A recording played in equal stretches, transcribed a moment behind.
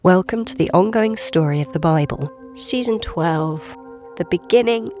Welcome to the ongoing story of the Bible, Season 12, the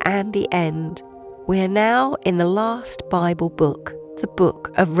beginning and the end. We are now in the last Bible book, the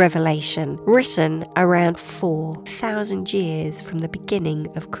book of Revelation, written around 4,000 years from the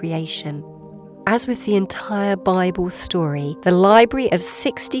beginning of creation. As with the entire Bible story, the library of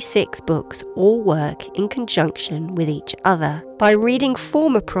 66 books all work in conjunction with each other. By reading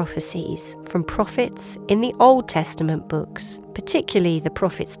former prophecies from prophets in the Old Testament books, particularly the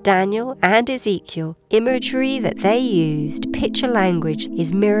prophets Daniel and Ezekiel, imagery that they used, picture language,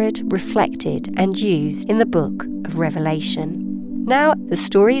 is mirrored, reflected, and used in the book of Revelation. Now, the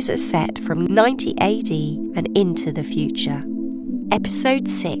stories are set from 90 AD and into the future. Episode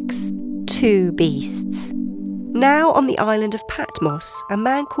 6. Two Beasts. Now on the island of Patmos, a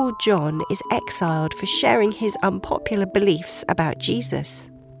man called John is exiled for sharing his unpopular beliefs about Jesus.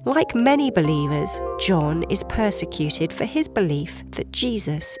 Like many believers, John is persecuted for his belief that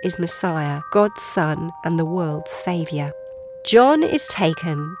Jesus is Messiah, God's Son, and the world's Saviour. John is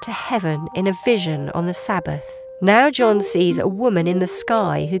taken to heaven in a vision on the Sabbath. Now John sees a woman in the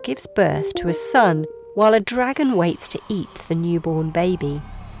sky who gives birth to a son, while a dragon waits to eat the newborn baby.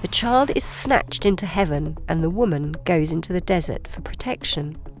 The child is snatched into heaven, and the woman goes into the desert for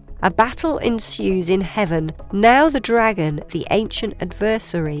protection. A battle ensues in heaven. Now the dragon, the ancient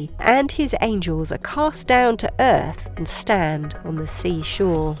adversary, and his angels are cast down to earth and stand on the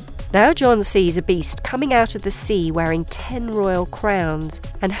seashore. Now John sees a beast coming out of the sea wearing 10 royal crowns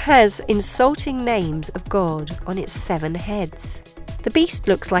and has insulting names of God on its 7 heads. The beast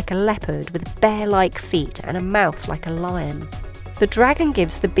looks like a leopard with bear-like feet and a mouth like a lion. The dragon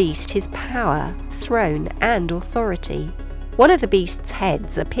gives the beast his power, throne, and authority. One of the beast's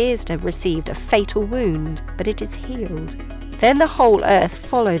heads appears to have received a fatal wound, but it is healed. Then the whole earth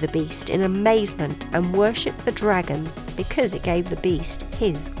follow the beast in amazement and worship the dragon because it gave the beast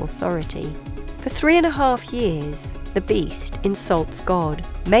his authority. For 3.5 years, the beast insults God,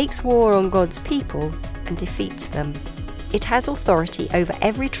 makes war on God's people, and defeats them. It has authority over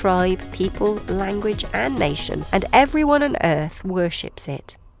every tribe, people, language, and nation, and everyone on earth worships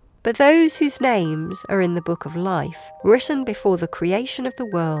it. But those whose names are in the book of life, written before the creation of the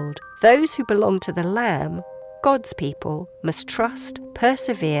world, those who belong to the Lamb, God's people, must trust,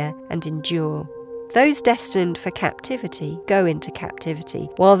 persevere, and endure. Those destined for captivity go into captivity,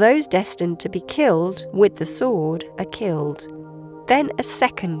 while those destined to be killed with the sword are killed. Then a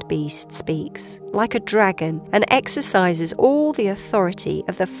second beast speaks, like a dragon, and exercises all the authority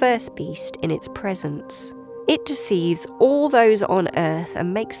of the first beast in its presence. It deceives all those on earth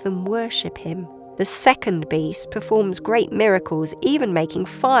and makes them worship him. The second beast performs great miracles, even making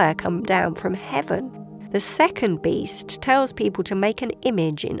fire come down from heaven. The second beast tells people to make an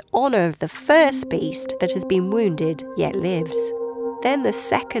image in honor of the first beast that has been wounded yet lives. Then the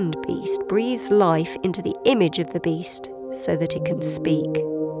second beast breathes life into the image of the beast, so that it can speak.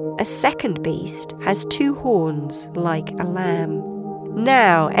 A second beast has 2 horns like a lamb.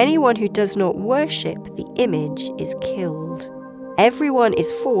 Now anyone who does not worship the image is killed. Everyone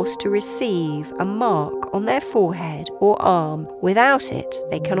is forced to receive a mark on their forehead or arm. Without it,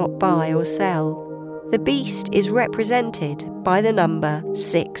 they cannot buy or sell. The beast is represented by the number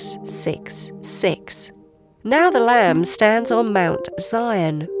 666. Now the Lamb stands on Mount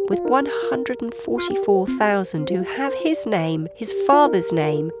Zion with 144,000 who have his name, his Father's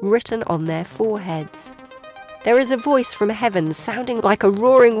name, written on their foreheads. There is a voice from heaven sounding like a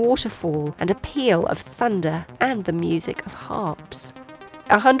roaring waterfall and a peal of thunder and the music of harps.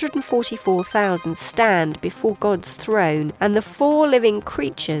 144,000 stand before God's throne, and the 4 living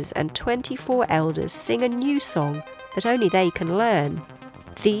creatures and 24 elders sing a new song that only they can learn.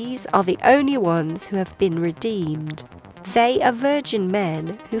 These are the only ones who have been redeemed. They are virgin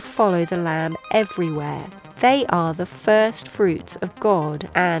men who follow the Lamb everywhere. They are the first fruits of God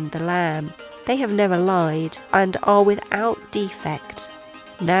and the Lamb. They have never lied and are without defect.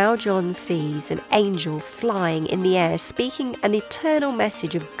 Now John sees an angel flying in the air, speaking an eternal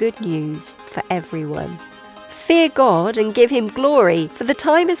message of good news for everyone. Fear God and give him glory, for the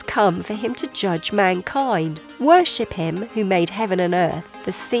time has come for him to judge mankind. Worship him who made heaven and earth,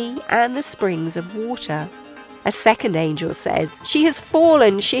 the sea and the springs of water. A second angel says, She has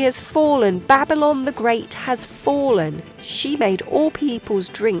fallen, Babylon the Great has fallen. She made all peoples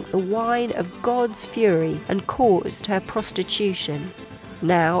drink the wine of God's fury and caused her prostitution.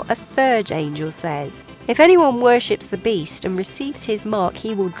 Now a third angel says, If anyone worships the beast and receives his mark,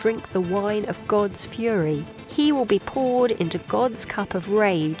 he will drink the wine of God's fury. He will be poured into God's cup of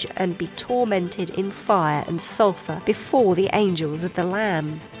rage and be tormented in fire and sulfur before the angels of the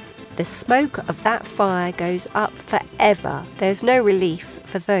Lamb. The smoke of that fire goes up forever. There's no relief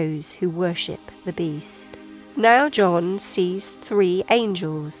for those who worship the beast. Now John sees 3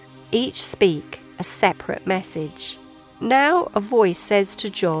 angels, each speak a separate message. Now a voice says to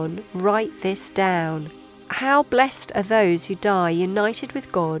John, "Write this down. How blessed are those who die united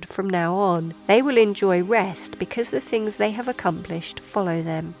with God from now on. They will enjoy rest because the things they have accomplished follow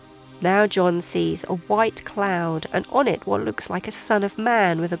them." Now John sees a white cloud, and on it what looks like a son of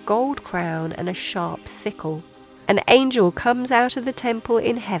man with a gold crown and a sharp sickle. An angel comes out of the temple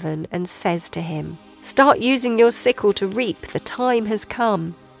in heaven and says to him, "Start using your sickle to reap, the time has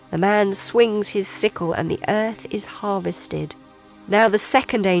come." The man swings his sickle and the earth is harvested. Now the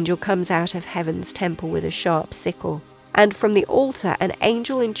second angel comes out of heaven's temple with a sharp sickle, and from the altar an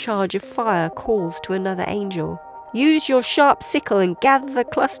angel in charge of fire calls to another angel, "Use your sharp sickle and gather the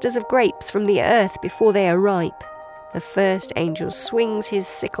clusters of grapes from the earth before they are ripe." The first angel swings his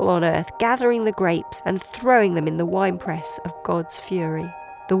sickle on earth, gathering the grapes and throwing them in the winepress of God's fury.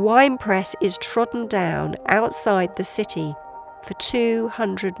 The winepress is trodden down outside the city. For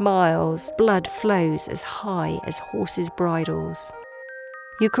 200 miles, blood flows as high as horses' bridles.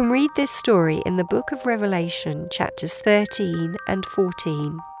 You can read this story in the book of Revelation, chapters 13 and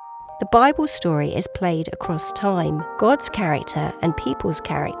 14. The Bible story is played across time. God's character and people's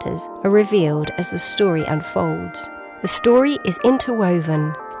characters are revealed as the story unfolds. The story is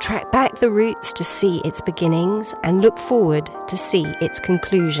interwoven. Track back the roots to see its beginnings and look forward to see its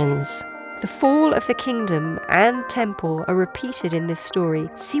conclusions. The fall of the kingdom and temple are repeated in this story.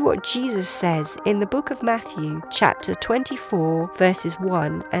 See what Jesus says in the book of Matthew, chapter 24, verses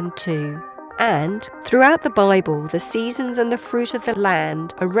 1 and 2. And throughout the Bible, the seasons and the fruit of the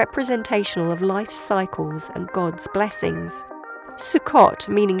land are representational of life's cycles and God's blessings. Sukkot,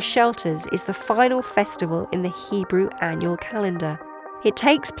 meaning shelters, is the final festival in the Hebrew annual calendar. It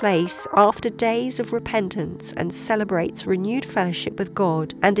takes place after days of repentance and celebrates renewed fellowship with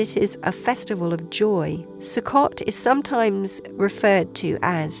God, and it is a festival of joy. Sukkot is sometimes referred to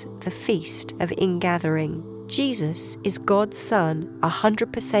as the Feast of Ingathering. Jesus is God's Son,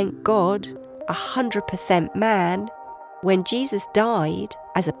 100% God, 100% man. When Jesus died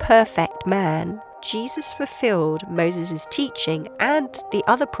as a perfect man, Jesus fulfilled Moses' teaching and the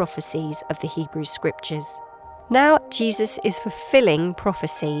other prophecies of the Hebrew Scriptures. Now Jesus is fulfilling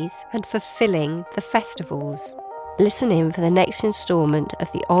prophecies and fulfilling the festivals. Listen in for the next instalment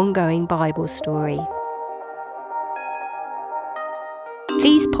of the ongoing Bible story.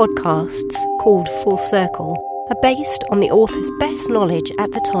 These podcasts, called Full Circle, are based on the author's best knowledge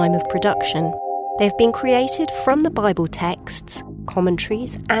at the time of production. They've been created from the Bible texts,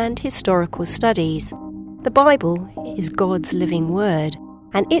 commentaries, and historical studies. The Bible is God's living word,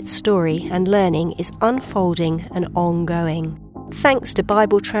 and its story and learning is unfolding and ongoing. Thanks to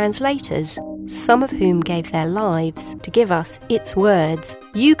Bible translators, some of whom gave their lives to give us its words,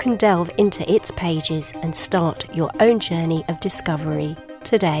 you can delve into its pages and start your own journey of discovery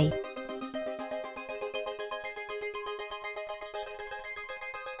today.